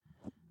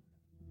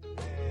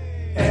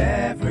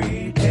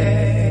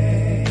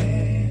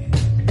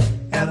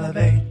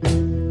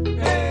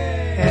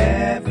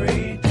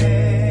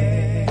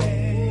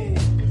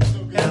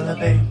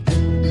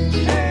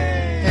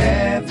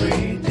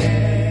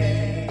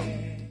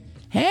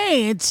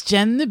Hey, it's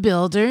Jen the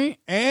Builder.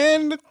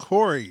 And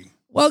Corey.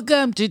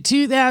 Welcome to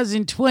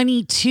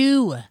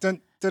 2022.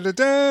 Dun, dun, dun,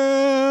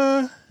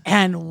 dun.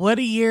 And what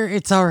a year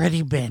it's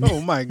already been.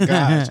 Oh my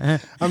gosh.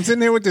 I'm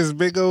sitting here with this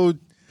big old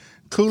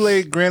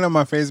Kool-Aid grin on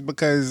my face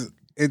because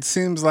it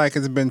seems like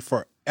it's been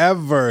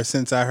forever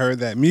since I heard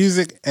that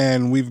music,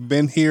 and we've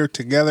been here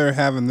together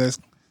having this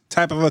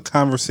type of a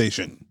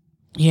conversation.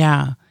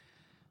 Yeah.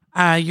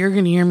 You're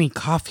going to hear me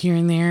cough here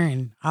and there,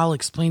 and I'll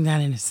explain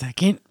that in a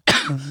second.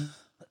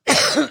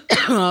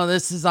 Oh,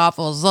 this is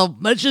awful. So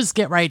let's just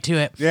get right to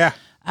it. Yeah.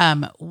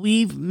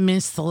 We've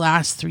missed the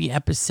last 3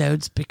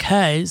 episodes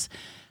because,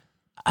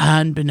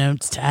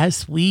 unbeknownst to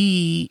us,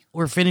 we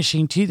were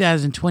finishing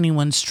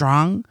 2021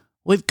 strong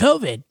with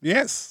COVID.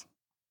 Yes.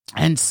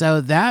 And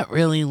so that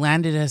really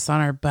landed us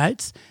on our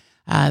butts.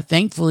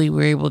 Thankfully, we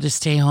were able to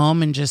stay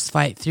home and just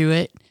fight through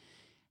it.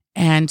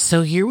 And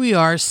so here we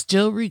are,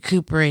 still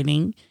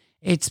recuperating.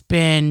 It's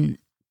been,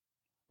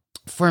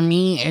 for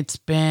me, it's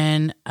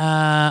been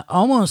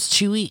almost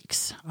 2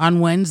 weeks. On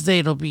Wednesday,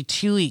 it'll be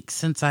 2 weeks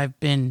since I've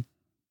been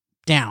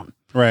down.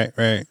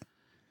 Right.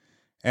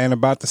 And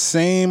about the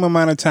same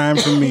amount of time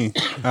for me.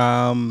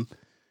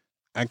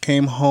 I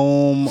came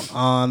home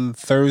on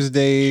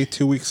Thursday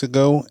 2 weeks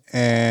ago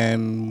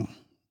and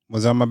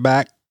was on my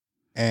back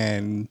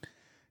and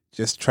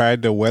just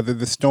tried to weather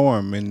the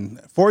storm. And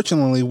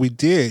fortunately, we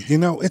did. You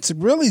know, it's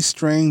really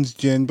strange,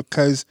 Jen,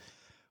 because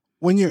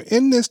when you're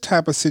in this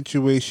type of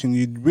situation,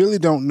 you really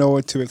don't know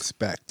what to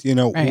expect. You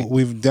know, Right.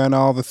 We've done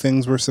all the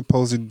things we're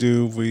supposed to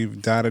do.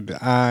 We've dotted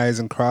the I's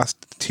and crossed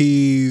the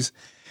T's.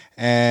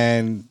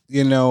 And,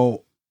 you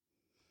know,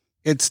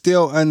 it's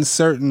still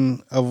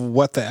uncertain of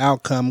what the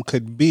outcome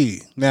could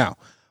be. Now,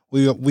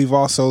 we've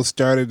also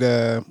started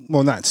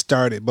not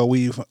started, but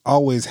we've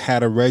always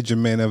had a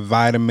regimen of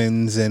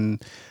vitamins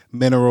and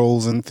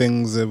minerals and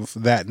things of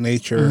that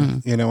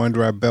nature, you know,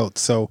 under our belt.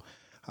 So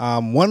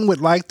one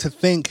would like to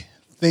think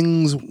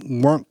things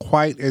weren't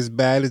quite as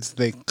bad as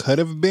they could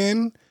have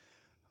been.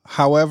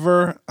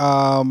 However,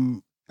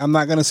 I'm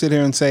not going to sit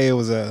here and say it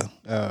was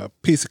a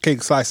piece of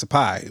cake, slice of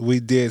pie. We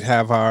did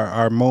have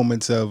our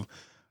moments of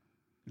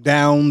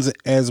downs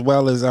as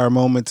well as our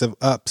moments of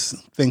ups,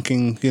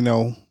 thinking, you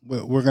know,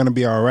 we're going to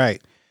be all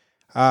right.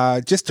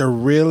 Just a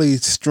really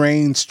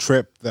strange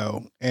trip,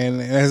 though.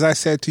 And as I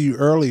said to you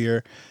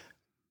earlier,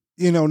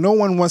 you know, no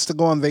one wants to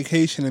go on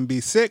vacation and be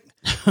sick,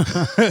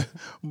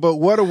 but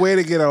what a way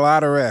to get a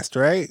lot of rest,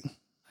 right?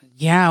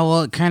 Yeah,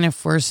 well, it kind of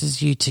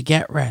forces you to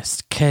get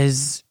rest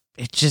because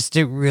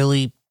it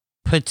really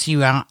puts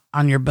you out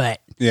on your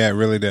butt. Yeah, it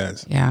really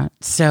does. Yeah.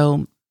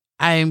 So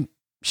I'm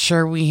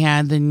sure we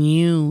had the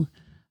new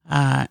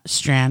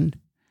strand,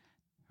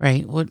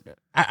 right? What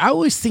I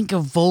always think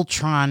of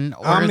Voltron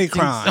or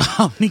Omicron.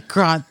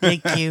 Omicron,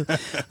 thank you.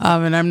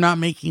 And I'm not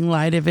making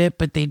light of it,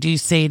 but they do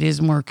say it is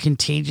more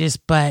contagious,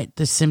 but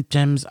the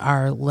symptoms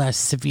are less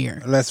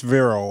severe. Less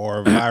viral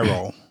or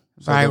viral.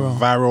 So Viral.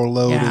 the viral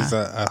load Yeah. is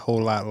a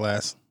whole lot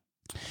less.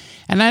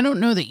 And I don't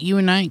know that you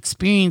and I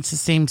experience the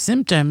same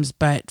symptoms,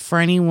 but for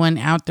anyone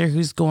out there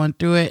who's going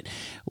through it,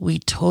 we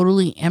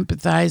totally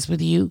empathize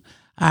with you.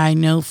 I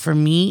know for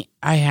me,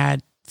 I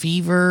had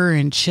fever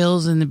and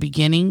chills in the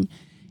beginning,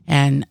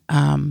 and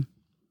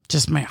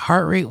just my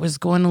heart rate was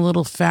going a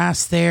little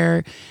fast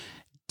there.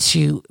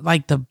 To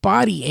like the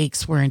body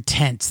aches were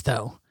intense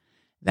though.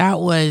 That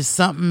was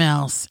something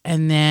else.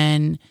 And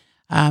then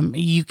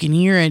you can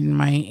hear it in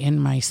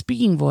my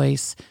speaking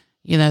voice.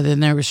 You know,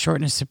 then there was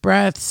shortness of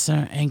breath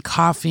and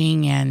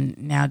coughing, and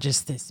now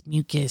just this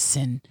mucus.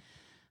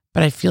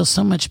 But I feel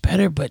so much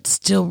better, but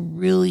still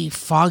really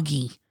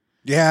foggy.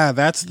 Yeah,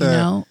 that's You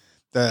know?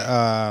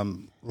 the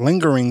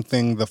lingering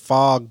thing, the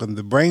fog, and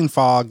the brain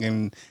fog,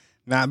 and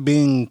not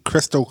being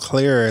crystal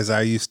clear as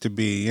I used to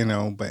be, you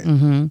know, but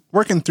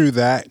working through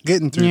that,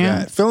 getting through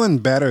that, feeling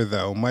better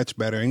though, much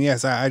better. And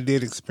yes, I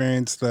did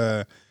experience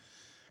the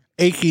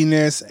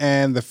achiness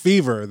and the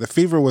fever. The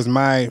fever was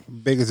my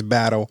biggest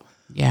battle.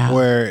 Yeah.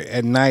 Where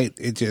at night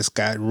it just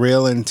got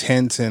real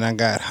intense and I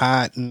got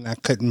hot and I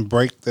couldn't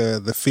break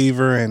the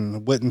fever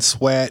and wouldn't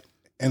sweat.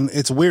 And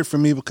it's weird for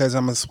me because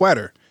I'm a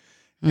sweater.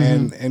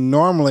 And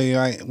normally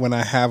when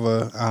I have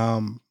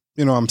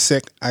I'm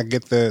sick, I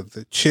get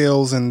the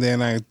chills and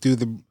then I do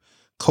the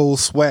cold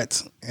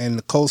sweats, and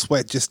the cold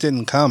sweat just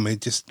didn't come.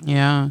 It just,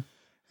 Yeah.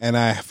 and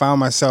I found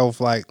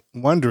myself like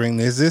wondering,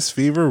 is this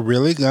fever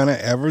really going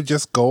to ever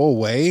just go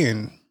away?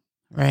 And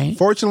Right.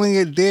 fortunately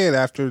it did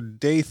after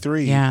day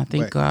 3. Yeah,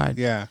 thank But, God.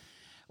 Yeah.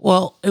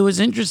 Well, it was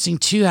interesting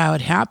too how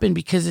it happened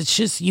because it's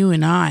just you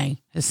and I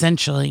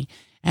essentially.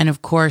 And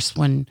of course,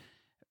 when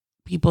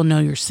people know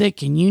you're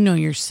sick and you know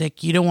you're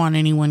sick, you don't want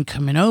anyone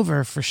coming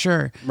over for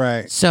sure.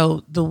 Right.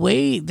 So the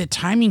way the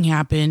timing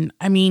happened,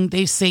 I mean,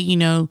 they say, you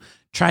know,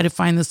 try to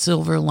find the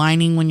silver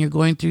lining when you're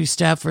going through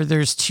stuff, or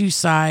there's 2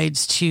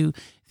 sides to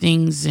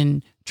things,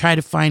 and try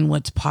to find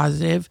what's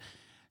positive.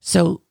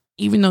 So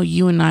even though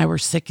you and I were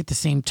sick at the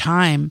same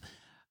time,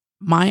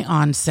 my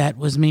onset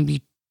was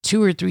maybe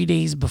 2 or 3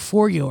 days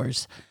before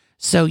yours.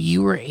 So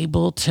you were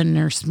able to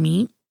nurse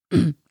me.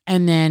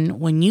 And then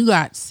when you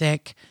got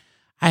sick,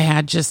 I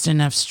had just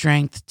enough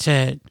strength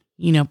to,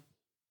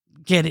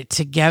 get it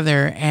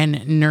together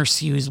and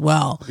nurse you as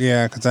well.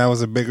 Yeah, because I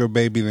was a bigger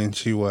baby than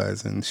she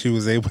was, and she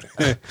was able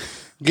to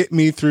get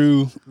me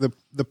through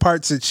the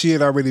parts that she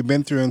had already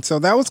been through. And so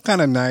that was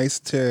kind of nice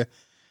to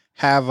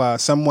have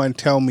someone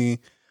tell me,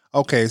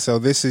 okay, so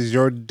this is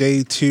your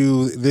day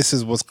 2. This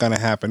is what's going to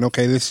happen.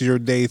 Okay, this is your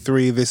day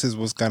 3. This is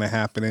what's going to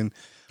happen. And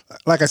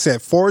like I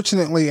said,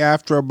 fortunately,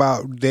 after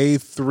about day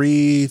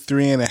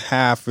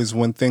 3.5 is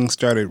when things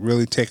started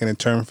really taking a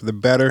turn for the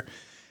better.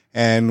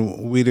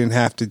 And we didn't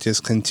have to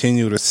just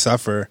continue to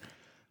suffer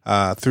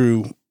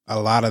through a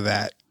lot of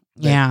that.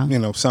 Yeah.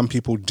 Some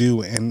people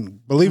do.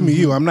 And believe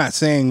me, I'm not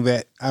saying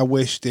that I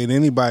wish that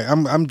anybody,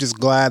 I'm just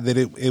glad that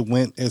it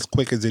went as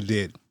quick as it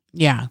did.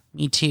 Yeah,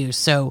 me too.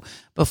 So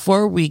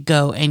before we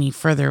go any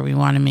further, we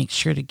want to make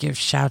sure to give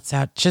shouts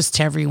out just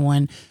to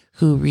everyone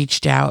who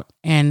reached out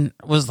and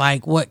was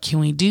like, what can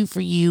we do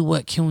for you?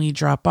 What can we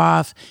drop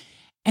off?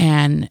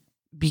 And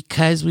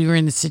because we were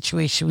in the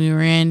situation we were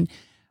in,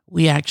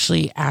 we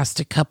actually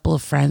asked a couple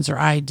of friends, or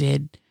I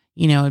did,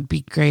 it'd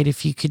be great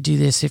if you could do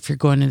this if you're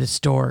going to the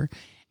store.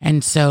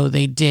 And so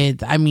they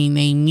did. I mean,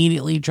 they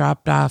immediately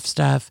dropped off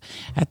stuff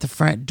at the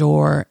front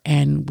door,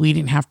 and we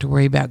didn't have to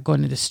worry about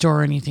going to the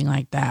store or anything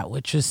like that,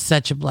 which was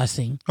such a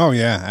blessing. Oh,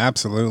 yeah,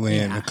 absolutely.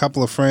 Yeah. And a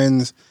couple of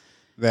friends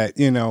that,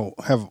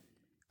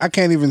 I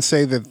can't even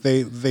say that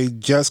they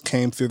just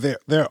came through.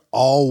 They're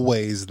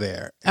always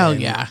there. Oh,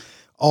 yeah.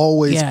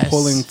 Always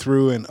pulling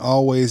through and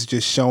always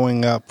just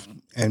showing up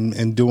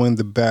and doing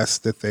the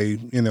best that they,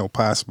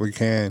 possibly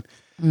can.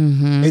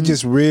 Mm-hmm. It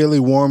just really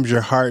warms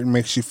your heart and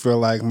makes you feel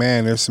like,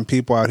 man, there's some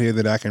people out here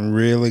that I can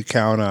really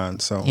count on.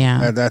 So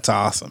that's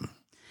awesome.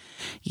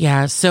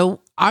 Yeah.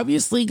 So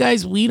obviously,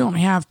 guys, we don't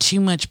have too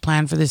much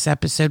planned for this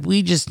episode.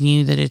 We just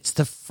knew that it's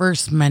the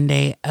first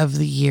Monday of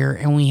the year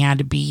and we had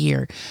to be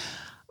here.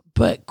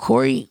 But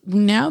Corey,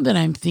 now that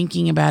I'm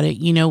thinking about it,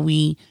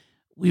 we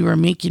were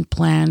making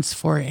plans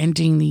for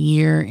ending the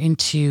year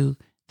into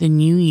the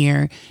new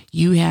year.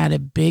 You had a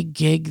big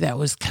gig that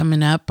was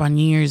coming up on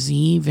New Year's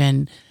Eve,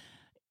 and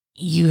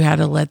you had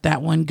to let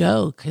that one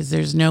go because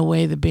there's no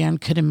way the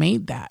band could have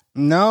made that.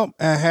 No,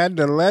 I had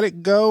to let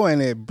it go,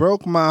 and it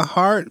broke my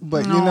heart.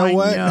 But you know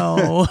what?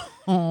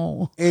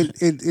 No.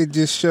 It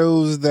just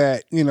shows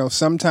that,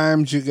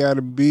 sometimes you got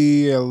to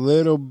be a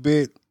little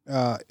bit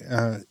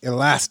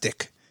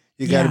elastic.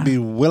 You got to be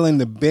willing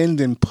to bend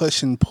and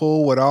push and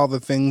pull with all the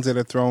things that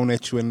are thrown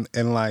at you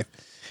in life.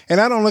 And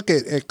I don't look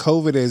at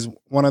COVID as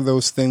one of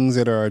those things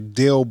that are a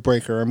deal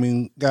breaker. I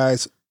mean,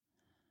 guys,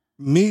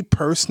 me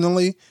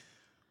personally,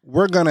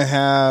 we're going to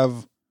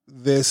have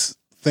this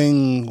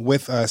thing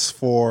with us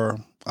for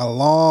a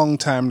long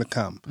time to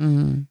come.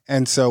 Mm-hmm.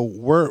 And so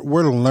we're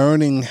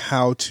learning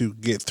how to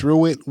get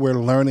through it. We're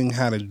learning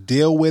how to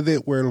deal with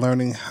it. We're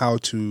learning how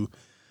to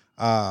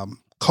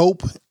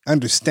cope,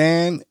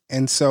 understand.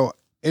 And so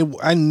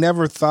I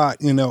never thought,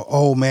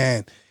 oh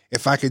man,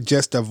 if I could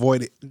just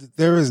avoid it.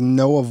 There is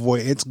no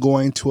avoid. It's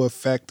going to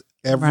affect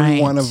every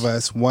one of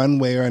us one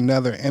way or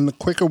another. And the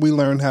quicker we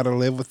learn how to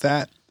live with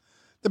that,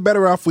 the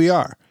better off we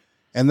are.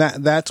 And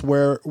that's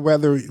where,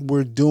 whether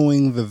we're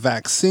doing the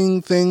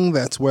vaccine thing,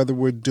 that's whether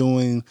we're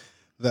doing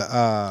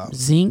the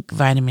zinc,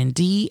 vitamin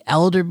D,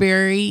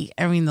 elderberry.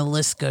 I mean, the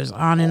list goes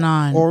on and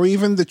on. Or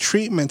even the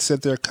treatments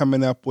that they're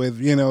coming up with,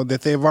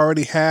 that they've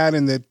already had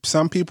and that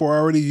some people are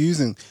already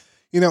using.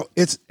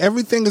 It's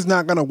everything is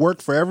not going to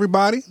work for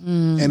everybody,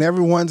 and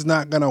everyone's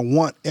not going to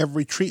want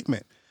every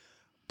treatment.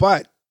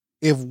 But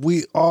if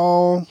we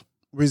all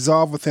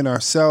resolve within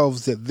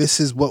ourselves that this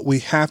is what we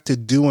have to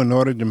do in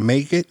order to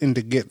make it and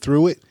to get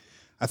through it,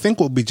 I think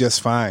we'll be just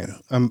fine.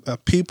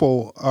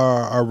 People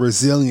are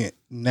resilient,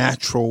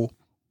 natural,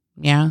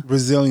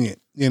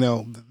 resilient.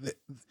 Let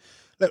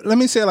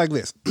me say it like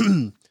this.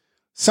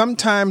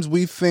 Sometimes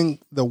we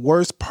think the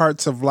worst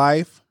parts of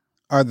life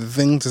are the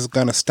things that's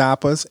going to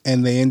stop us,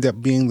 and they end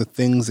up being the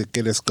things that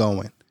get us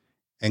going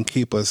and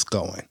keep us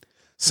going.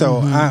 So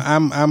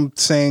I'm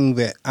saying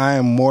that I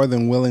am more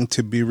than willing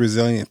to be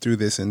resilient through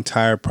this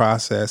entire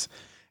process.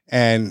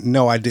 And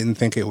no, I didn't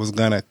think it was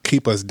going to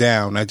keep us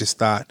down. I just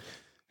thought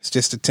it's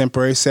just a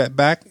temporary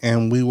setback,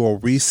 and we will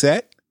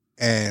reset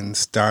and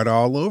start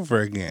all over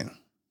again.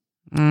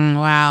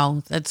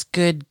 Wow, that's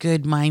good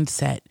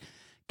mindset.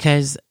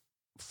 Because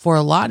for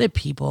a lot of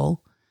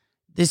people,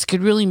 this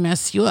could really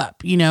mess you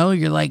up.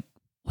 You're like,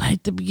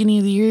 at the beginning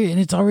of the year and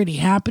it's already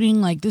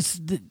happening. Like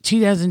this,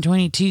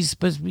 2022 is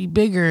supposed to be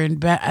bigger and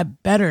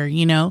better,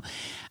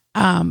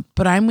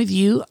 But I'm with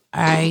you.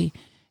 As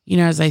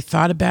I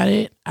thought about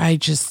it, I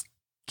just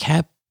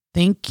kept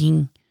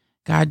thanking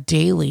God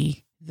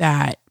daily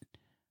that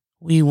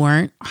we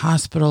weren't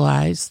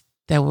hospitalized,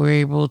 that we're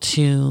able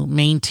to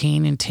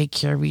maintain and take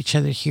care of each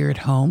other here at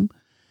home.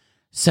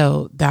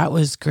 So that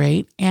was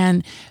great.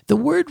 And the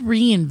word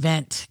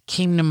reinvent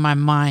came to my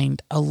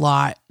mind a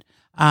lot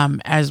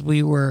as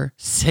we were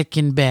sick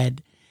in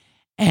bed.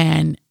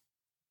 And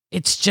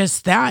it's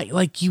just that,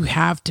 like, you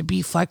have to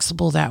be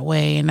flexible that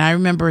way. And I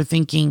remember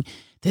thinking,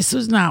 this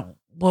was not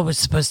what was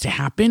supposed to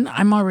happen.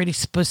 I'm already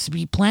supposed to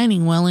be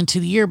planning well into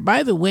the year.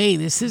 By the way,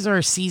 this is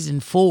our season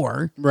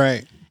 4.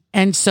 Right.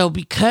 And so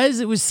because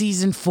it was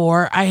season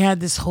 4, I had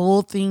this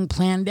whole thing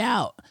planned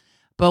out.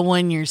 But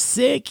when you're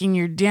sick and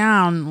you're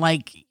down,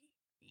 like,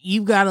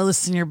 you've got to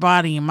listen to your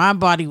body. And my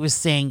body was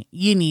saying,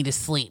 you need to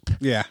sleep.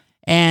 Yeah.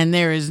 And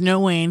there is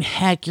no way in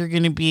heck you're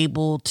going to be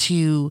able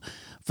to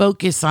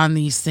focus on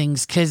these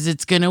things because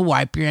it's going to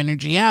wipe your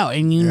energy out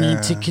and you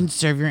need to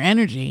conserve your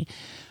energy.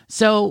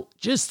 So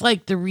just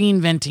like the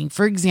reinventing,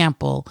 for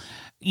example,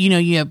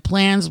 you have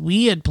plans.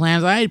 We had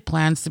plans. I had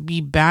plans to be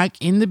back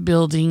in the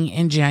building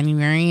in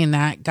January, and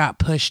that got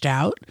pushed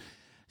out.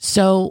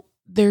 So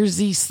there's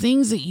these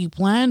things that you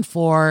plan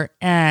for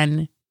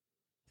and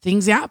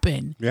things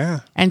happen. Yeah.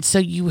 And so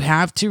you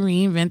have to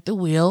reinvent the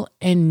wheel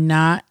and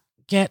not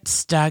get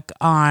stuck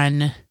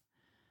on,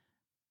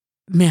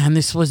 man,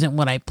 this wasn't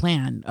what I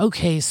planned.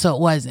 Okay, so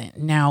it wasn't.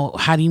 Now,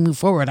 how do you move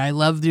forward? I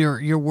love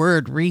your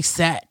word,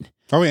 reset.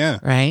 Oh, yeah.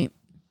 Right?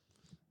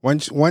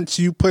 Once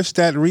you push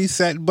that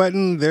reset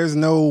button, there's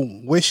no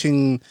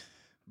wishing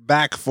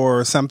back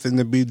for something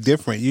to be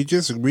different. You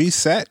just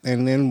reset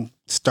and then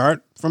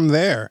start from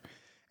there.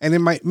 And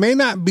it may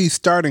not be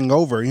starting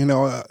over.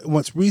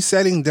 Once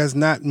resetting does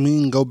not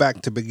mean go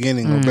back to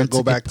beginning or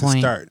go back to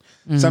start.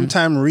 Mm-hmm.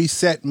 Sometimes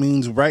reset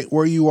means right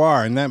where you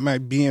are, and that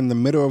might be in the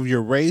middle of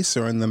your race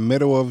or in the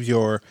middle of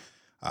your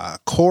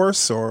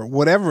course or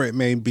whatever it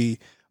may be.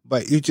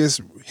 But you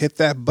just hit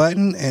that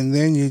button and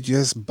then you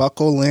just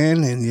buckle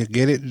in and you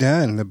get it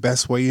done the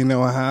best way you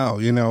know how.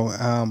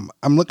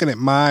 I'm looking at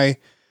my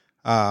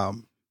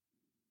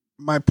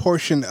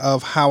portion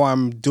of how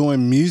I'm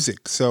doing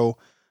music. So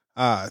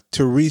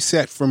to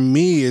reset for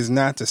me is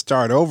not to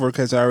start over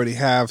because I already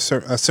have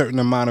a certain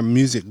amount of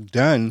music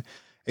done.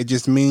 It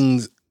just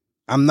means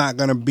I'm not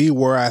going to be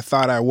where I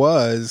thought I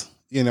was,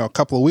 a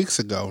couple of weeks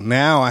ago.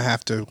 Now I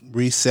have to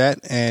reset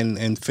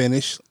and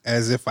finish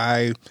as if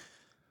I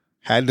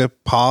had to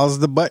pause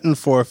the button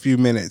for a few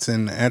minutes.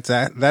 And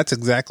that's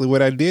exactly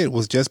what I did,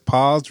 was just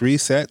pause,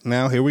 reset.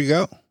 Now here we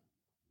go.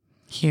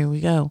 Here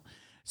we go.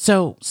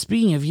 So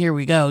speaking of here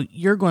we go,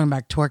 you're going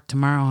back to work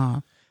tomorrow,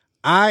 huh?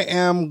 I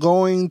am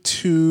going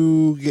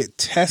to get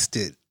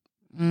tested.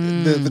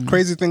 The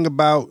crazy thing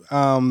about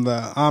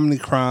the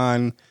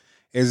Omicron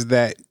is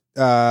that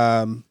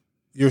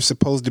you're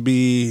supposed to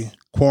be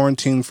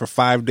quarantined for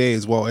 5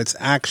 days. Well, it's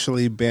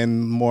actually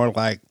been more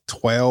like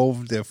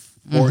 12 to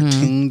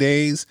 14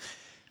 days,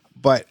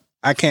 but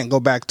I can't go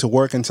back to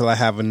work until I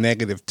have a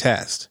negative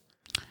test.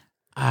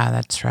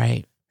 That's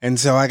right. And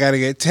so I got to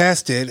get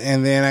tested,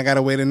 and then I got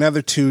to wait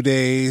another 2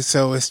 days.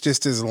 So it's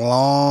just this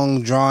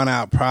long,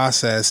 drawn-out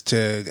process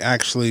to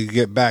actually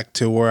get back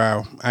to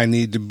where I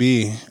need to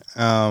be.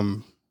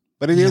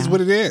 But it is what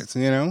it is,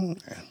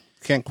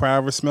 Can't cry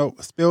over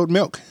spilled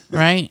milk.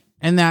 Right.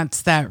 And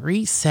that's that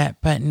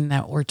reset button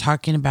that we're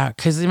talking about.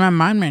 Because in my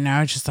mind right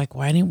now, it's just like,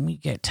 why didn't we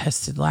get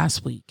tested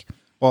last week?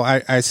 Well,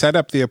 I set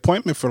up the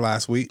appointment for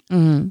last week,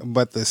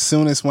 but the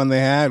soonest one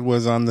they had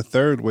was on the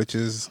 3rd, which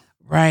is...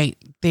 Right.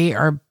 They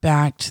are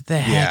backed the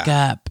heck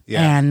up.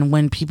 Yeah. And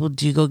when people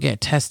do go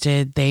get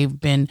tested, they've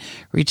been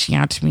reaching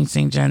out to me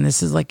saying, Jen,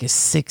 this is like a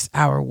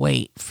 6-hour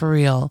wait for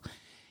real.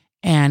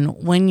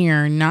 And when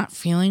you're not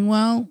feeling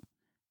well,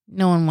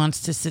 no one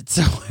wants to sit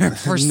somewhere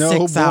for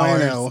 6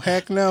 hours.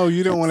 Heck no.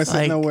 You don't want to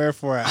sit nowhere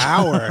for an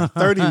hour,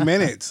 30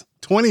 minutes,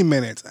 20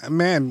 minutes.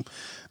 Man,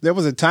 there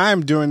was a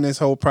time during this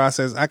whole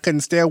process I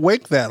couldn't stay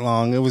awake that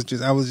long. I was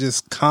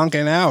just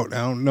conking out. I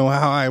don't know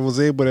how I was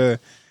able to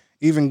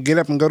even get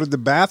up and go to the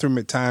bathroom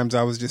at times.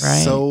 I was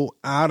just so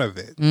out of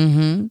it.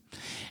 Mm-hmm.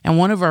 And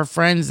one of our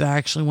friends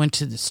actually went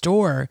to the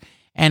store,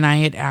 and I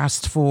had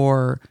asked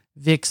for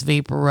Vicks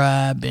Vapor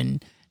Rub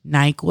and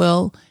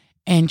NyQuil,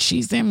 and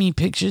she sent me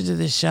pictures of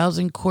the shelves,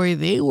 and Corey,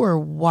 they were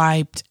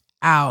wiped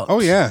out. Oh,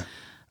 yeah.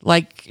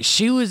 Like,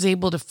 she was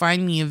able to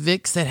find me a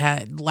Vicks that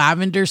had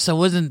lavender, so it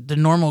wasn't the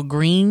normal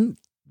green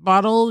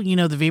bottle,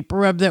 the Vapor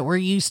Rub that we're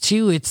used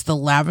to. It's the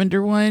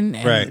lavender one.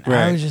 And right.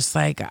 I was just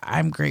like,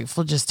 I'm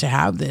grateful just to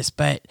have this.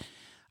 But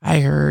I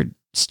heard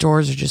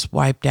stores are just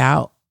wiped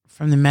out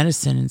from the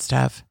medicine and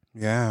stuff.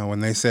 Yeah. When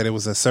they said it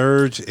was a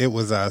surge, it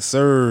was a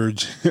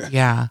surge.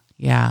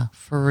 Yeah,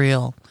 for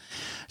real.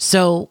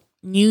 So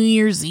New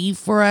Year's Eve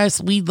for us,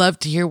 we'd love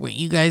to hear what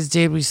you guys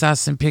did. We saw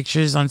some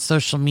pictures on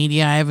social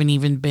media. I haven't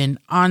even been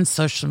on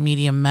social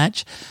media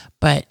much,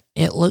 but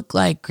it looked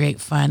like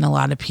great fun. A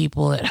lot of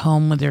people at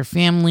home with their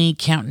family,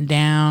 counting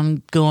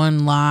down,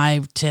 going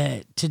live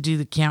to do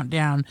the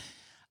countdown.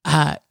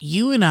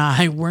 You and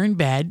I were in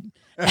bed,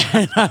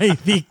 and I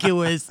think it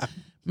was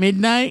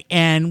midnight,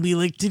 and we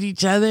looked at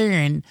each other,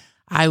 and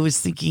I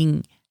was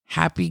thinking,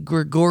 Happy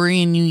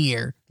Gregorian New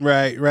Year.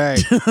 Right.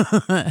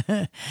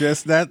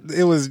 Just that.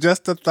 It was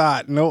just a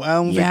thought. No, I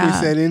don't think we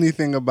said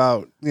anything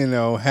about,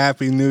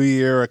 Happy New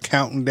Year or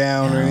counting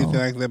down or anything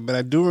like that. But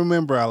I do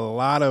remember a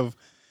lot of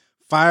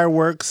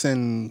fireworks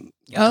and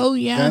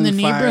in the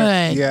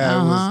neighborhood. Yeah,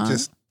 it was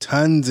just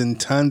tons and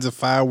tons of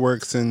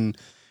fireworks and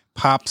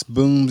pops,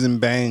 booms,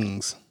 and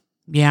bangs.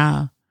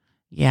 Yeah.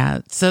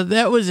 Yeah, so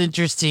that was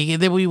interesting.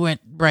 And then we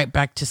went right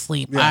back to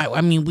sleep. Yeah.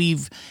 I mean,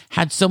 we've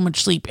had so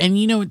much sleep. And,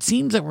 it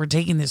seems that we're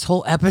taking this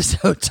whole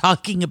episode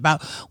talking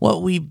about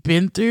what we've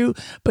been through.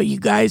 But you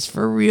guys,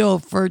 for real,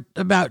 for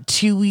about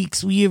 2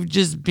 weeks, we have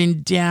just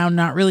been down,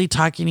 not really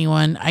talking to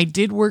anyone. I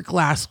did work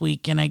last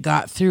week and I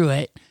got through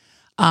it.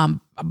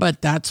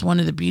 But that's one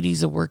of the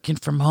beauties of working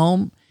from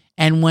home.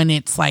 And when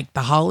it's like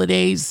the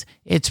holidays,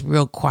 it's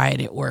real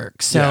quiet at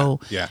work. So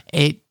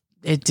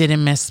it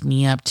didn't mess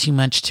me up too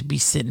much to be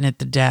sitting at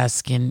the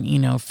desk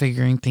and,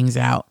 figuring things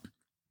out.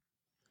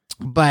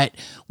 But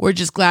we're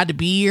just glad to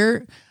be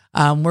here.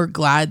 We're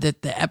glad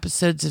that the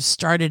episodes have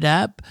started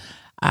up.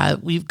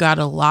 We've got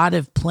a lot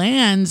of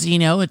plans.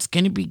 It's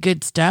going to be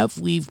good stuff.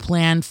 We've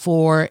planned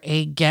for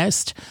a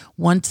guest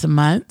once a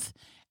month,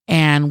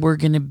 and we're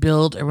going to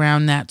build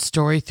around that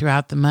story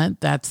throughout the month.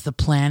 That's the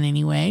plan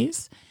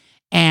anyways.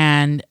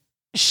 And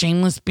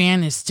Shameless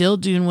Band is still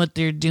doing what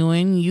they're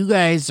doing. You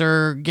guys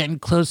are getting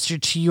closer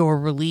to your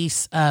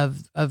release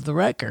of the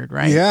record,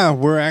 right? Yeah,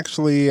 we're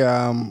actually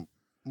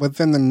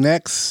within the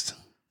next,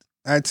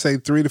 I'd say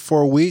 3 to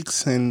 4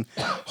 weeks. And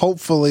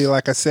hopefully,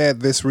 like I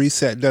said, this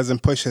reset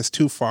doesn't push us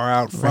too far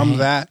out from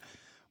that.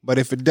 But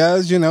if it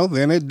does,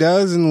 then it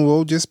does. And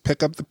we'll just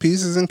pick up the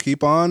pieces and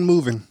keep on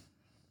moving.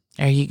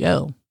 There you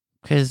go.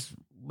 Because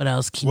what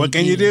else can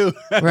you do?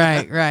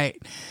 Right.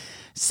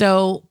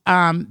 So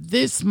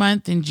this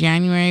month in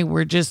January,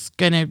 we're just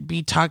going to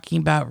be talking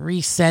about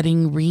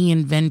resetting,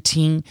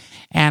 reinventing,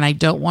 and I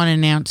don't want to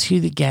announce who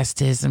the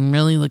guest is. I'm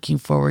really looking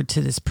forward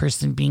to this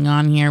person being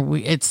on here.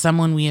 It's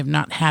someone we have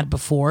not had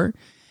before.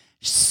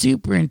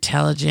 Super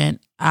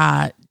intelligent,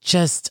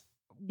 just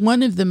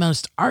one of the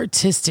most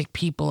artistic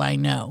people I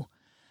know.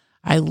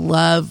 I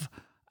love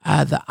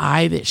the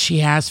eye that she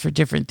has for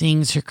different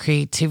things, her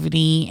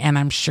creativity, and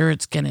I'm sure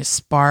it's going to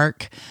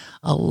spark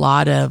a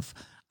lot of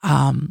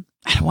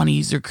I don't want to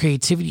use their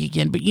creativity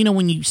again, but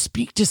when you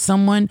speak to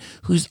someone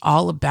who's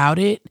all about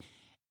it,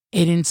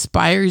 it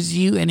inspires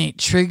you and it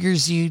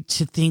triggers you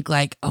to think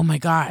like, oh my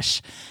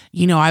gosh,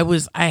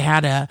 I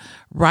had a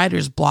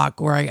writer's block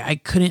where I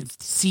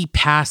couldn't see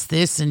past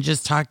this, and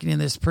just talking to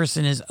this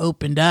person has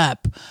opened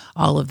up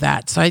all of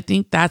that. So I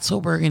think that's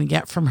what we're going to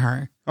get from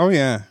her. Oh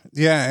yeah.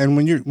 Yeah. And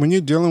when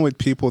you're dealing with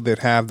people that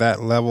have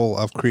that level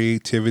of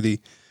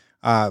creativity,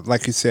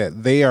 like you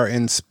said, they are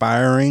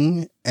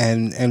inspiring,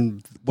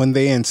 and when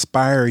they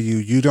inspire you,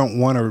 you don't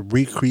want to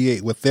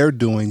recreate what they're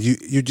doing.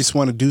 You just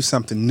want to do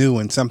something new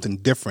and something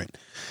different.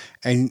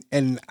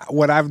 And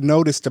what I've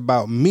noticed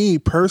about me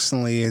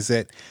personally is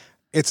that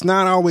it's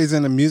not always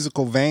in a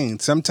musical vein.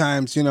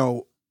 Sometimes,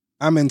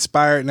 I'm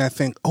inspired and I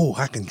think, oh,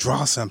 I can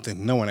draw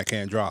something. No, I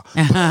can't draw.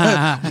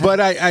 But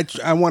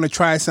I want to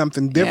try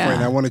something different.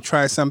 Yeah. I want to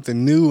try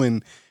something new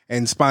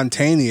and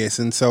spontaneous.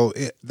 And so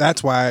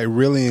that's why I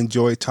really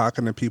enjoy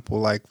talking to people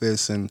like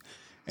this. And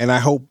I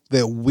hope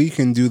that we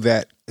can do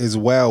that as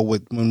well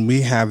when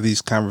we have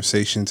these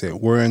conversations,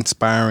 that we're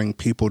inspiring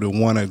people to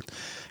want to,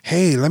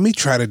 hey, let me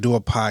try to do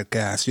a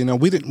podcast.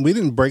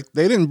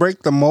 They didn't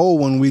break the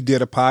mold when we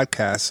did a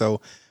podcast.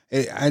 So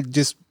I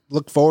just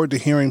look forward to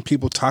hearing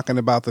people talking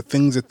about the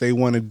things that they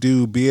want to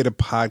do, be it a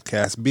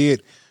podcast, be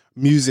it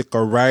music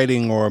or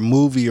writing or a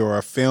movie or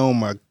a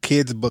film or a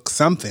kid's book,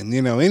 something,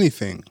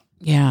 anything.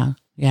 Yeah,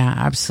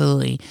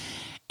 absolutely.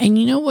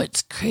 And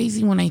what's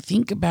crazy when I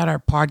think about our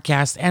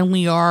podcast, and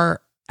we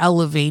are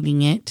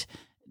elevating it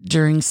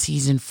during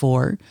season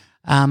 4.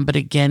 But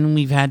again,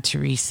 we've had to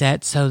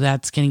reset, so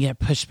that's going to get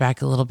pushed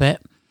back a little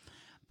bit.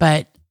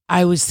 But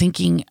I was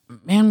thinking,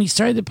 man, we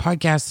started the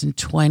podcast in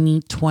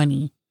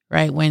 2020,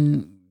 right?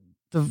 When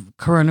the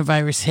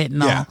coronavirus hit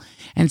and all.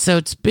 And so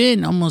it's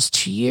been almost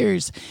 2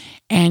 years.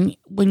 And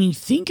when you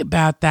think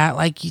about that,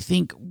 like you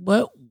think,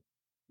 what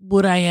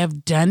would I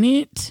have done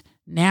it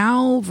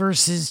now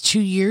versus 2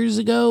 years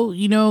ago,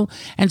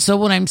 And so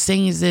what I'm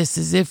saying is this,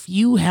 is if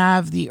you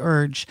have the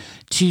urge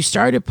to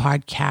start a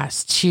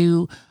podcast,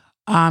 to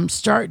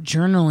start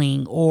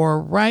journaling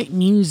or write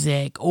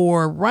music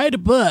or write a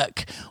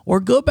book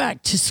or go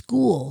back to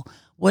school,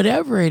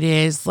 whatever it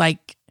is,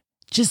 like,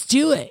 just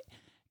do it.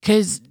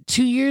 Because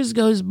 2 years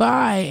goes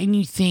by and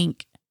you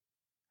think,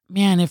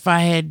 man, if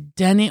I had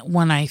done it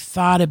when I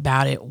thought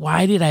about it,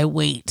 why did I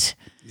wait?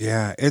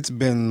 Yeah, it's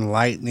been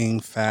lightning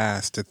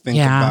fast to think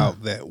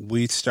about that.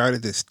 We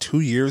started this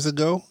 2 years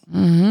ago,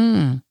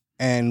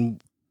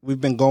 and we've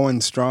been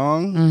going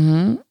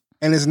strong.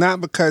 And it's not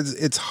because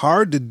it's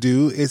hard to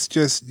do. It's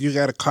just you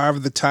got to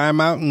carve the time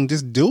out and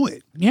just do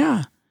it.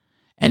 Yeah.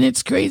 And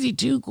it's crazy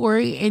too,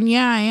 Corey. And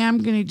I am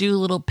going to do a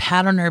little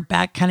pat on our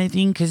back kind of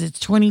thing because it's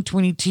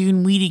 2022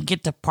 and we didn't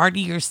get to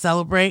party or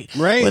celebrate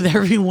with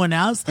everyone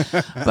else.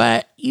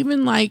 But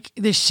even like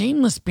the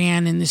Shameless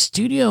Band in the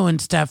studio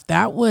and stuff,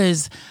 that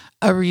was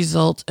a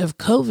result of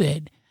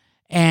COVID.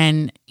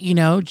 And,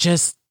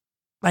 just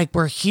like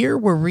we're here,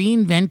 we're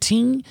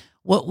reinventing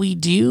what we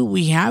do.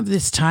 We have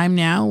this time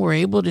now. We're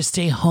able to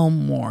stay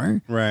home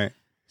more. Right.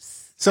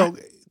 So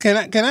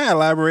can I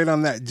elaborate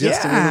on that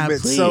just a little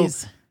bit? Please.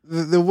 So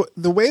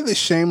the way the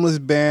Shameless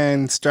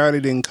Band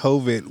started in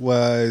COVID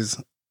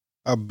was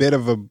a bit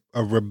of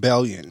a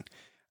rebellion.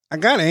 I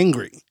got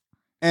angry.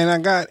 And I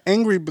got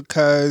angry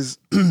because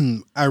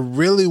I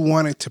really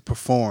wanted to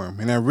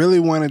perform, and I really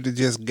wanted to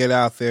just get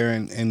out there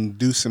and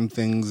do some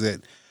things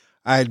that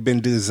I had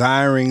been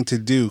desiring to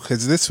do.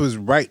 Because this was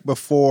right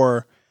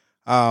before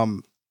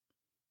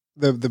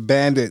the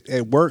band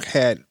at work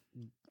had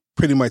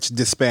pretty much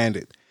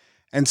disbanded.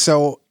 And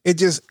so it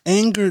just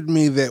angered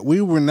me that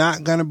we were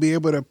not going to be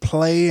able to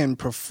play and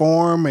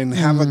perform and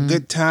have a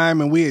good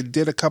time. And we had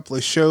did a couple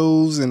of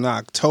shows in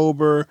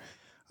October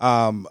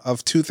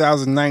of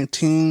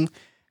 2019.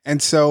 And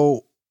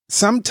so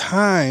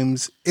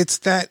sometimes it's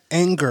that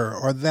anger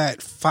or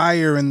that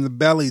fire in the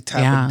belly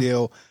type of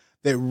deal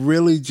that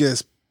really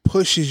just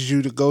pushes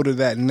you to go to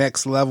that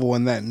next level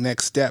and that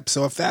next step.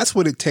 So if that's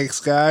what it takes,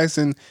 guys,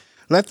 and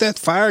let that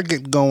fire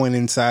get going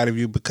inside of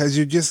you, because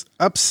you're just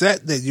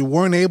upset that you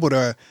weren't able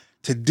to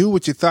do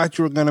what you thought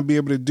you were going to be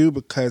able to do,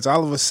 because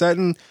all of a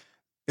sudden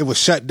it was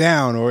shut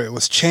down, or it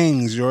was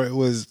changed, or it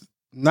was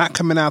not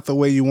coming out the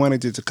way you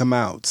wanted it to come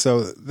out.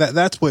 So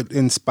that's what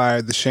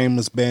inspired the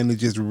Shameless Band to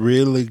just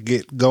really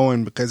get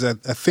going, because I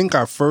think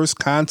our first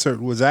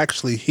concert was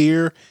actually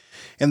here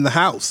in the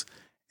house,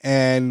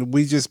 and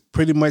we just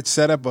pretty much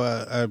set up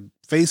a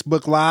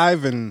Facebook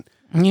Live and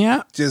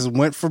just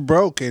went for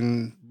broke.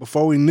 And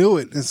before we knew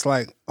it, it's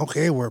like,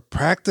 okay, we're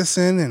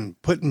practicing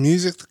and putting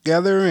music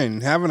together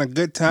and having a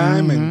good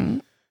time.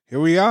 And here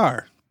we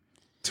are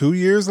 2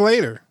 years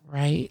later.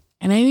 Right.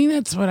 And I think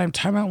that's what I'm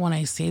talking about when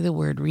I say the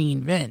word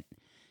reinvent.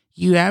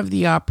 You have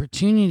the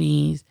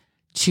opportunities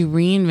to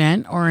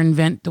reinvent or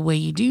invent the way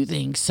you do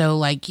things. So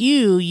like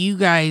you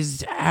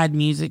guys had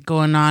music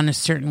going on a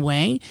certain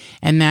way,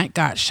 and that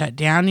got shut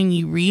down, and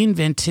you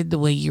reinvented the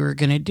way you were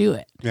going to do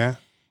it. Yeah.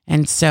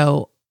 And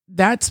so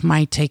that's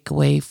my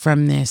takeaway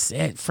from this.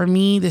 For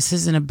me, this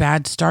isn't a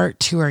bad start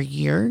to our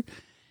year.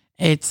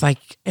 It's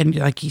like, and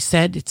like you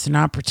said, it's an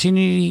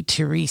opportunity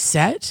to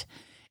reset.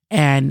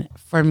 And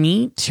for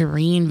me to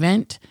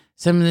reinvent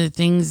some of the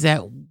things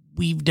that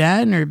we've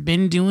done or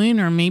been doing,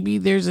 or maybe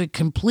there's a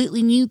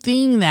completely new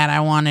thing that I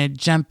want to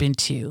jump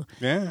into.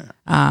 Yeah.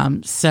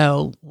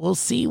 So we'll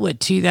see what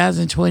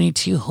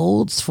 2022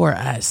 holds for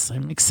us.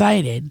 I'm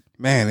excited.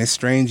 Man, it's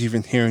strange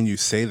even hearing you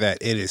say that.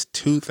 It is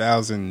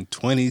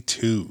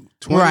 2022.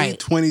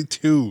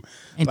 2022. Right.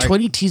 And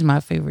 22 is my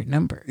favorite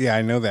number. Yeah,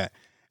 I know that.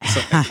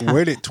 So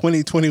where did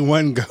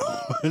 2021 go?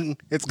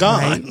 It's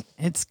gone. Right?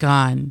 It's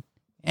gone.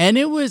 And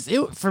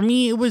for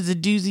me, it was a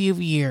doozy of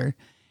a year.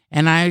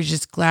 And I was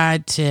just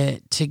glad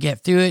to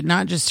get through it,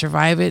 not just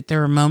survive it. There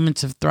were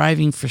moments of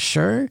thriving for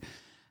sure.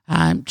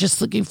 Just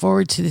looking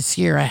forward to this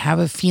year. I have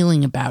a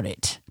feeling about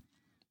it.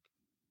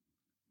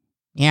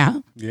 Yeah?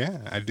 Yeah,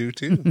 I do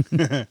too.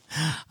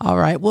 All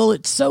right. Well,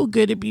 it's so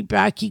good to be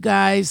back, you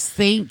guys.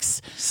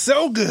 Thanks.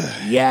 So good.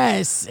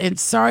 Yes. And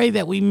sorry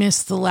that we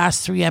missed the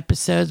last 3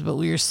 episodes, but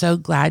we are so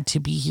glad to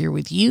be here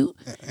with you.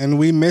 And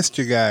we missed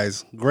you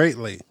guys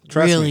greatly.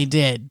 Trust me. Really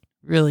did.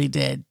 Really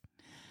did.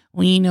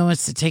 When you know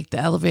us to take the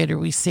elevator,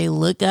 we say,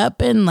 look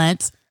up and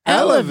let's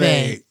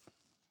elevate.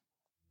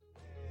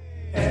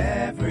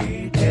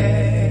 Every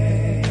day.